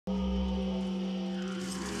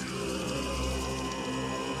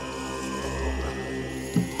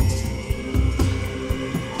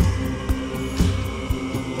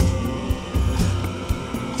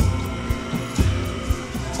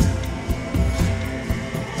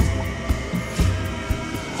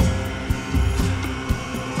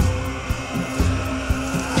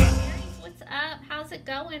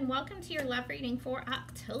welcome to your love reading for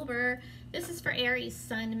October. This is for Aries,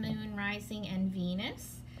 Sun, Moon, Rising, and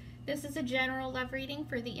Venus. This is a general love reading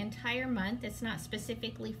for the entire month. It's not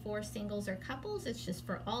specifically for singles or couples. It's just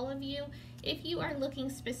for all of you. If you are looking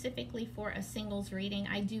specifically for a singles reading,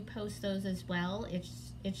 I do post those as well.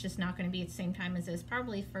 It's just not going to be at the same time as this,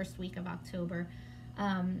 probably first week of October.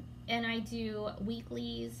 And I do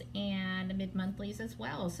weeklies and mid-monthlies as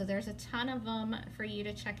well. So there's a ton of them for you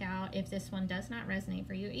to check out if this one does not resonate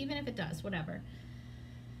for you, even if it does, whatever.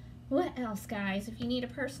 What else, guys? If you need a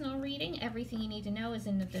personal reading, everything you need to know is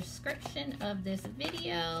in the description of this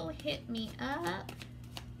video. Hit me up.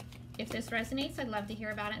 If this resonates, I'd love to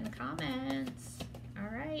hear about it in the comments.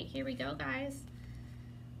 All right, here we go, guys.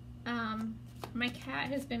 My cat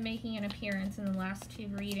has been making an appearance in the last two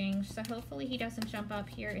readings, so hopefully he doesn't jump up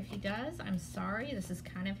here. If he does, I'm sorry. This is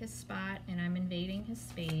kind of his spot, and I'm invading his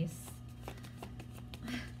space.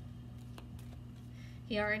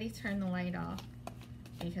 He already turned the light off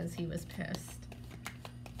because he was pissed.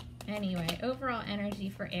 Anyway, overall energy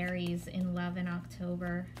for Aries in love in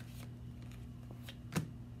October.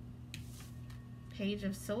 Page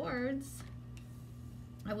of Swords.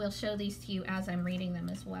 I will show these to you as I'm reading them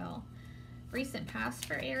as well. Recent past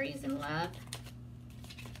for Aries in love.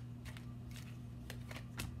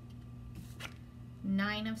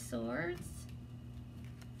 Nine of Swords.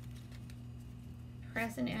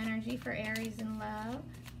 Present energy for Aries in love.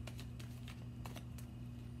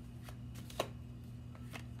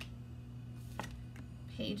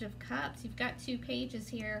 Page of Cups. You've got two pages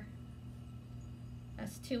here.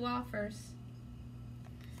 That's two offers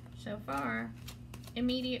so far.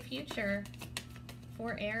 Immediate future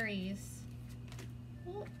for Aries.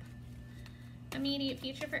 Whoop. Immediate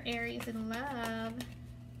future for Aries in love.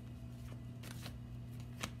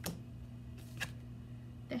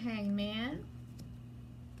 The Hangman.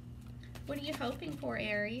 What are you hoping for,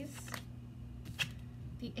 Aries?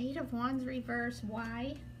 The Eight of Wands reverse.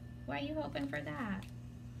 Why? Why are you hoping for that?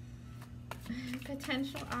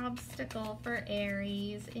 Potential obstacle for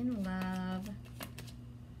Aries in love.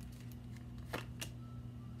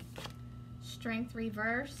 Strength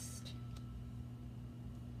reversed.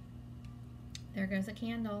 There goes a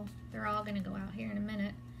candle. They're all going to go out here in a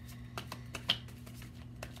minute.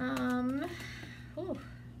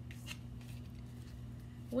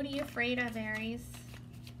 What are you afraid of, Aries?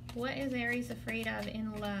 What is Aries afraid of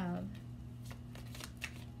in love?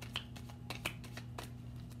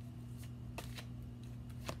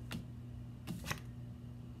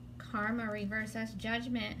 Karma reverse, that's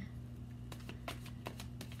Judgment.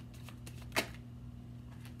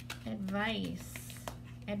 Advice.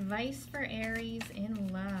 Advice for Aries in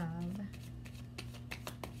love.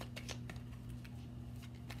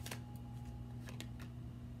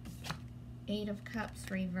 Eight of Cups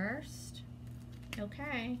reversed.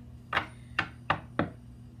 Okay.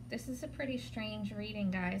 This is a pretty strange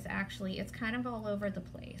reading, guys. Actually, it's kind of all over the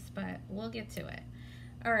place, but we'll get to it.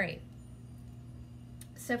 All right.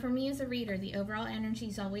 So for me as a reader, the overall energy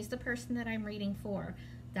is always the person that I'm reading for.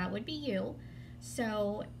 That would be you.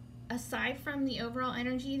 So aside from the overall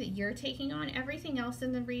energy that you're taking on, everything else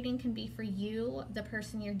in the reading can be for you, the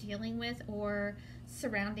person you're dealing with, or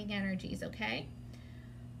surrounding energies, okay?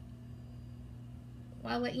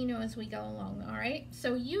 Well, I'll let you know as we go along, all right?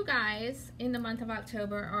 So you guys in the month of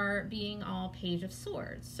October are being all Page of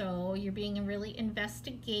Swords. So you're being really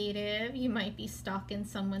investigative. You might be stalking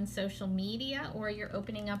someone's social media, or you're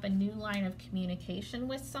opening up a new line of communication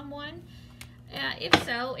with someone. If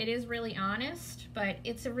so, it is really honest, but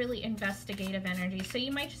it's a really investigative energy. So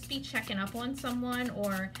you might just be checking up on someone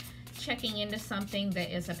or checking into something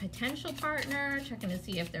that is a potential partner, checking to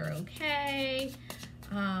see if they're okay,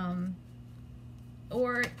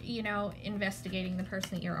 or, you know, investigating the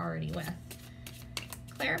person that you're already with.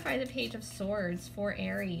 Clarify the Page of Swords for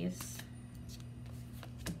Aries.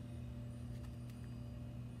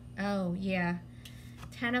 Oh, yeah.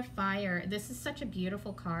 Ten of Fire. This is such a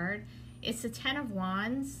beautiful card. It's the Ten of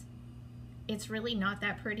Wands. It's really not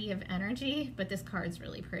that pretty of energy, but this card's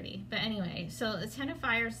really pretty. But anyway, so the Ten of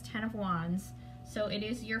Fire is Ten of Wands. So it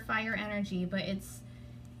is your fire energy, but it's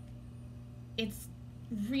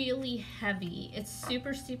really heavy. It's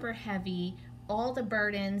super, super heavy. All the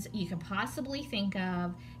burdens you could possibly think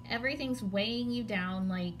of. Everything's weighing you down.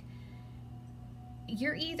 Like,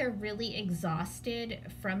 you're either really exhausted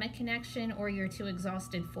from a connection or you're too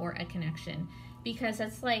exhausted for a connection. Because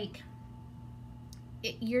it's like,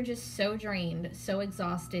 you're just so drained, so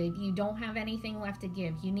exhausted. You don't have anything left to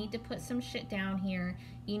give. You need to put some shit down here.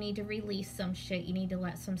 You need to release some shit. You need to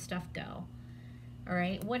let some stuff go. All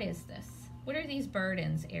right, what is this? What are these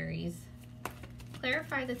burdens, Aries?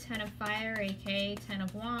 clarify the 10 of Fire, aka 10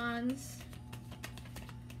 of Wands,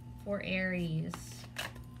 for Aries.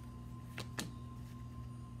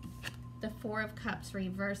 The 4 of Cups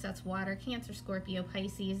reverse, that's water, Cancer, Scorpio,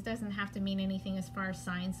 Pisces. Doesn't have to mean anything as far as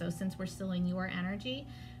signs, though, since we're still in your energy.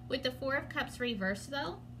 With the 4 of Cups reverse,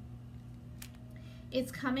 though,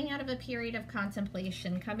 it's coming out of a period of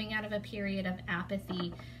contemplation, coming out of a period of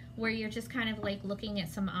apathy, where you're just kind of like looking at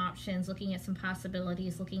some options, looking at some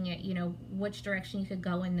possibilities, looking at, you know, which direction you could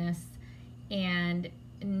go in this, and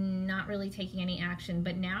not really taking any action.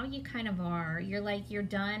 But now you kind of are. You're like, you're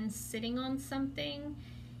done sitting on something,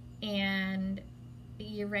 and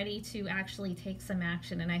you're ready to actually take some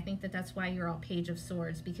action. And I think that that's why you're all Page of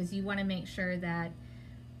Swords, because you want to make sure that,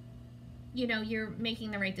 you know, you're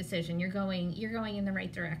making the right decision. You're going in the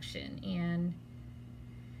right direction. And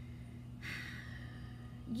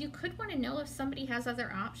you could want to know if somebody has other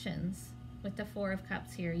options with the 4 of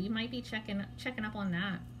Cups here. You might be checking up on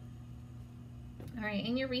that. All right,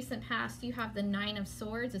 in your recent past, you have the 9 of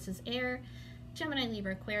Swords. This is air, Gemini,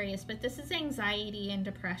 Libra, Aquarius, but this is anxiety and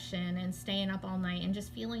depression and staying up all night and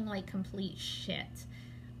just feeling like complete shit.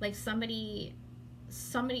 Like somebody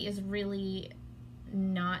is really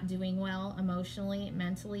not doing well emotionally,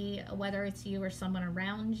 mentally, whether it's you or someone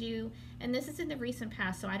around you. And this is in the recent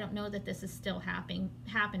past, so I don't know that this is still happening,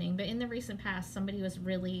 but in the recent past, somebody was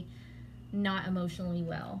really not emotionally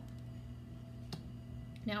well.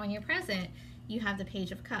 Now in your present, you have the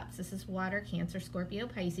Page of Cups. This is water, Cancer, Scorpio,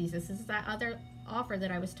 Pisces. This is that other offer that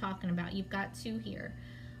I was talking about. You've got 2 here.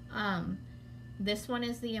 This one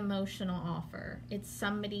is the emotional offer. It's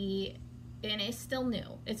somebody, and it's still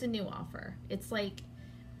new. It's a new offer. It's like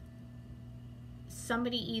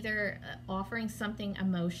somebody either offering something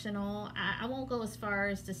emotional. I won't go as far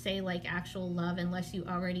as to say like actual love unless you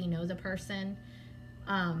already know the person.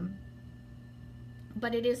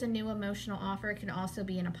 But it is a new emotional offer. It can also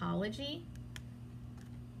be an apology.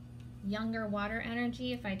 Younger water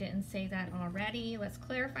energy, if I didn't say that already. Let's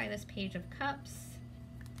clarify this Page of Cups.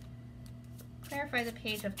 Clarify the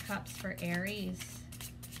Page of Cups for Aries.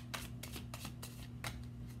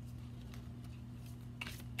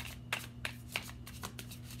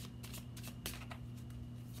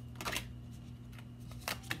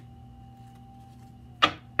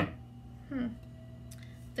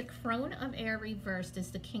 The Crone of Air reversed is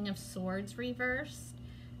the King of Swords reversed.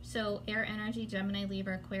 So air energy, Gemini,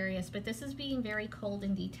 Libra, Aquarius, but this is being very cold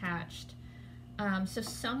and detached. So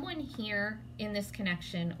someone here in this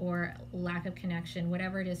connection or lack of connection,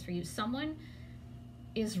 whatever it is for you, someone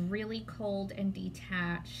is really cold and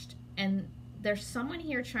detached, and there's someone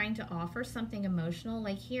here trying to offer something emotional,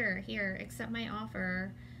 like here, accept my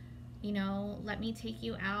offer, you know, let me take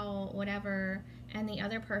you out, whatever. And the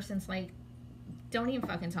other person's like, don't even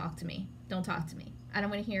fucking talk to me. Don't talk to me. I don't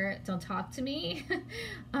want to hear it. Don't talk to me.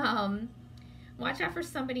 Watch out for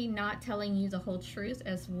somebody not telling you the whole truth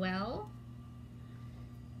as well.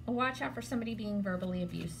 Watch out for somebody being verbally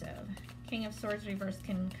abusive. King of Swords reversed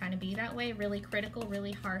can kind of be that way. Really critical,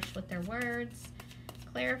 really harsh with their words.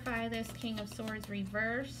 Clarify this King of Swords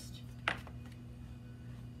reversed.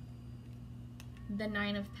 The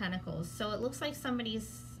 9 of Pentacles. So it looks like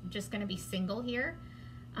somebody's just going to be single here.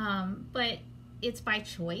 But it's by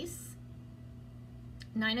choice.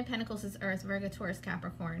 9 of Pentacles is Earth, Virgo, Taurus,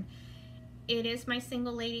 Capricorn. It is my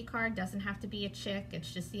single lady card. Doesn't have to be a chick.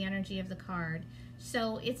 It's just the energy of the card.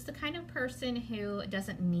 So it's the kind of person who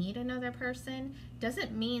doesn't need another person.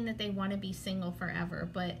 Doesn't mean that they want to be single forever,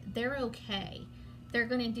 but they're okay. They're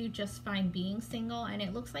going to do just fine being single. And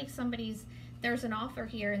it looks like there's an offer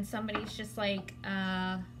here and somebody's just like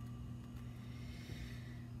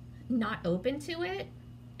not open to it,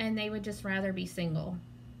 and they would just rather be single.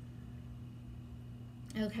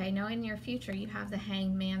 Okay, now in your future, you have the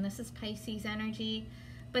Hanged Man. This is Pisces energy,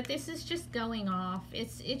 but this is just going off.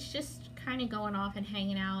 It's just kind of going off and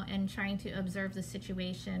hanging out and trying to observe the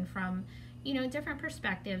situation from, you know, different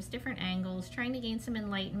perspectives, different angles, trying to gain some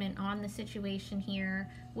enlightenment on the situation here,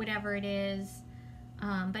 whatever it is,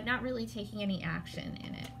 but not really taking any action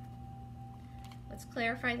in it. Let's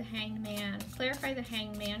clarify the Hanged Man. Clarify the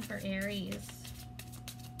Hanged Man for Aries.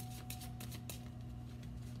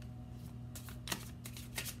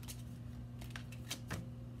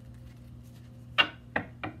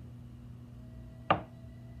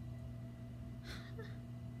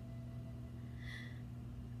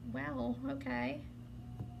 Wow, okay.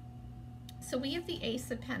 So we have the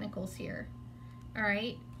Ace of Pentacles here. All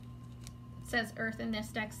right. It says Earth in this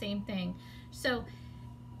deck, same thing. So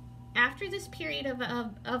after this period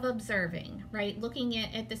of observing, right, looking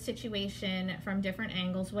at the situation from different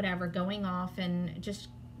angles, whatever, going off and just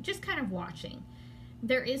kind of watching.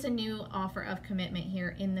 there is a new offer of commitment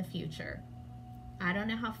here in the future. I don't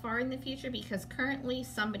know how far in the future, because currently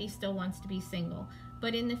somebody still wants to be single.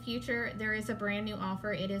 But in the future, there is a brand new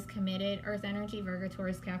offer. It is committed. Earth energy, Virgo,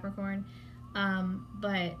 Taurus, Capricorn.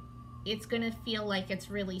 But it's going to feel like it's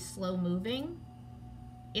really slow moving.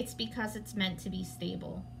 It's because it's meant to be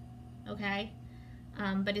stable. Okay?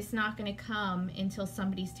 But it's not going to come until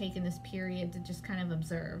somebody's taken this period to just kind of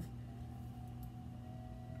observe.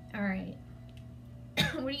 All right.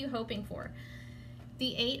 What are you hoping for?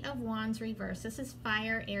 The Eight of Wands reverse. This is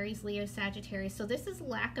fire, Aries, Leo, Sagittarius. So this is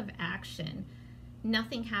lack of action.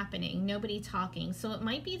 Nothing happening. Nobody talking. So it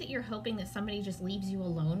might be that you're hoping that somebody just leaves you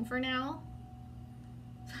alone for now.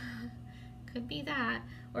 Could be that.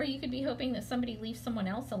 Or you could be hoping that somebody leaves someone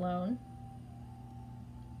else alone.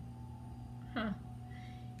 Huh.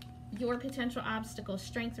 Your potential obstacle,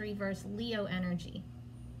 strength reverse, Leo energy.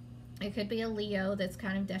 It could be a Leo that's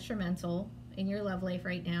kind of detrimental in your love life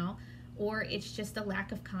right now. Or it's just a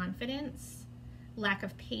lack of confidence, lack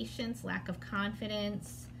of patience, lack of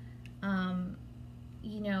confidence.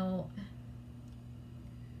 You know,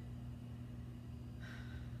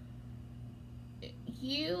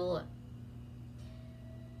 you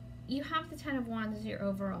have the Ten of Wands as your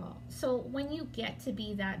overall. So when you get to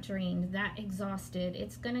be that drained, that exhausted,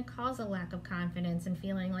 it's going to cause a lack of confidence and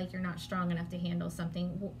feeling like you're not strong enough to handle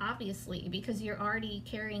something. Well, obviously, because you're already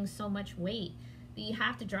carrying so much weight. You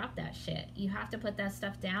have to drop that shit. You have to put that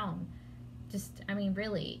stuff down. Just, I mean,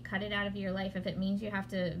 really, cut it out of your life. If it means you have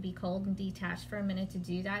to be cold and detached for a minute to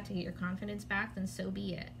do that, to get your confidence back, then so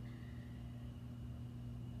be it.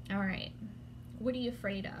 All right. What are you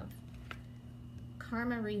afraid of?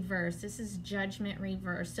 Karma reverse. This is judgment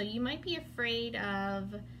reverse. So you might be afraid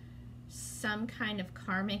of some kind of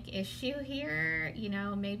karmic issue here. You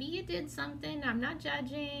know, maybe you did something. I'm not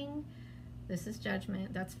judging. This is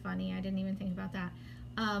judgment. That's funny. I didn't even think about that.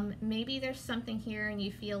 Maybe there's something here and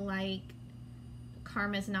you feel like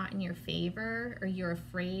karma's not in your favor, or you're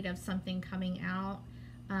afraid of something coming out.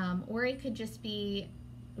 Or it could just be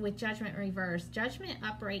with judgment reverse. Judgment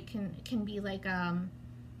upright can be like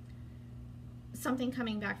something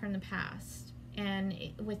coming back from the past. And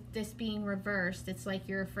with this being reversed, it's like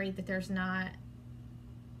you're afraid that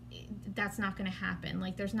that's not going to happen.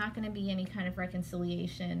 Like there's not going to be any kind of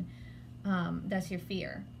reconciliation. That's your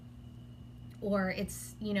fear. Or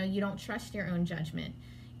it's, you know, you don't trust your own judgment.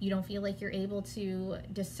 You don't feel like you're able to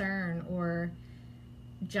discern or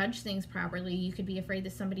judge things properly. You could be afraid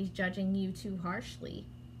that somebody's judging you too harshly.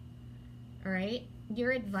 All right.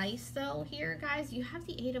 Your advice though here, guys, you have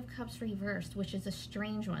the Eight of Cups reversed, which is a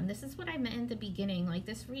strange one. This is what I meant in the beginning. Like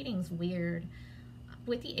this reading's weird.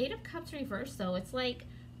 With the Eight of Cups reversed though, it's like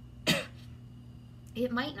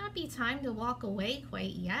it might not be time to walk away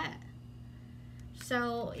quite yet.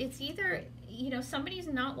 So it's either, you know, somebody's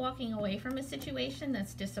not walking away from a situation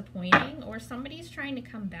that's disappointing, or somebody's trying to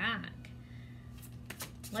come back.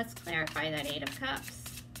 Let's clarify that Eight of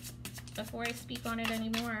Cups before I speak on it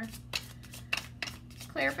anymore.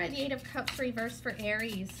 Clarify the Eight of Cups reverse for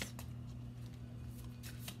Aries.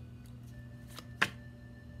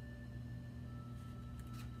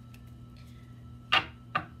 Oh,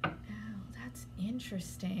 that's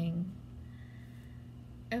interesting.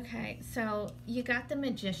 Okay, so you got the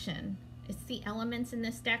Magician. It's the elements in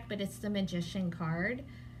this deck, but it's the Magician card.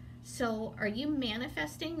 So are you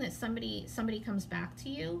manifesting that somebody comes back to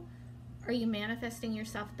you? Are you manifesting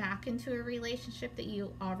yourself back into a relationship that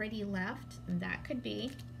you already left? That could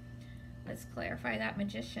be. Let's clarify that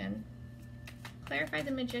Magician. Clarify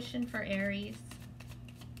the Magician for Aries.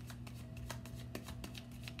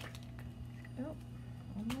 Oh,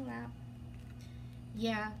 on the lap.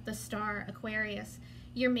 Yeah, the Star, Aquarius.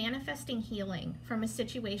 You're manifesting healing from a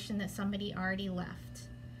situation that somebody already left.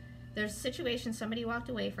 There's a situation somebody walked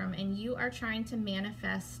away from, and you are trying to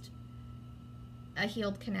manifest a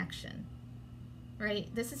healed connection,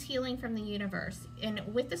 right? This is healing from the universe. And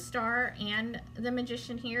with the Star and the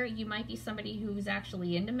Magician here, you might be somebody who's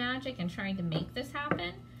actually into magic and trying to make this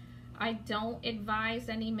happen. I don't advise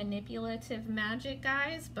any manipulative magic,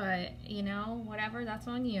 guys, but, you know, whatever, that's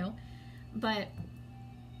on you. But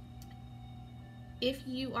if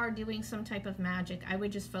you are doing some type of magic, I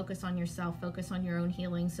would just focus on yourself, focus on your own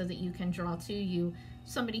healing, so that you can draw to you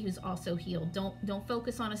somebody who's also healed. Don't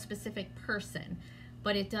focus on a specific person,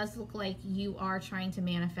 but it does look like you are trying to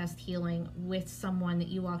manifest healing with someone that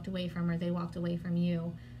you walked away from, or they walked away from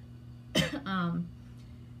you.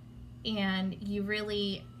 And you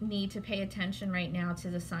really need to pay attention right now to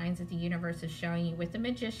the signs that the universe is showing you. With the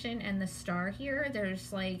Magician and the Star here,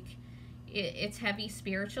 there's like, it's heavy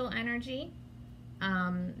spiritual energy.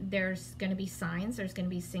 There's going to be signs, there's going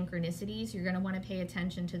to be synchronicities. You're going to want to pay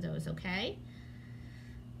attention to those, okay?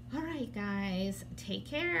 All right, guys, take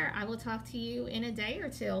care. I will talk to you in a day or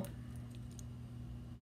two.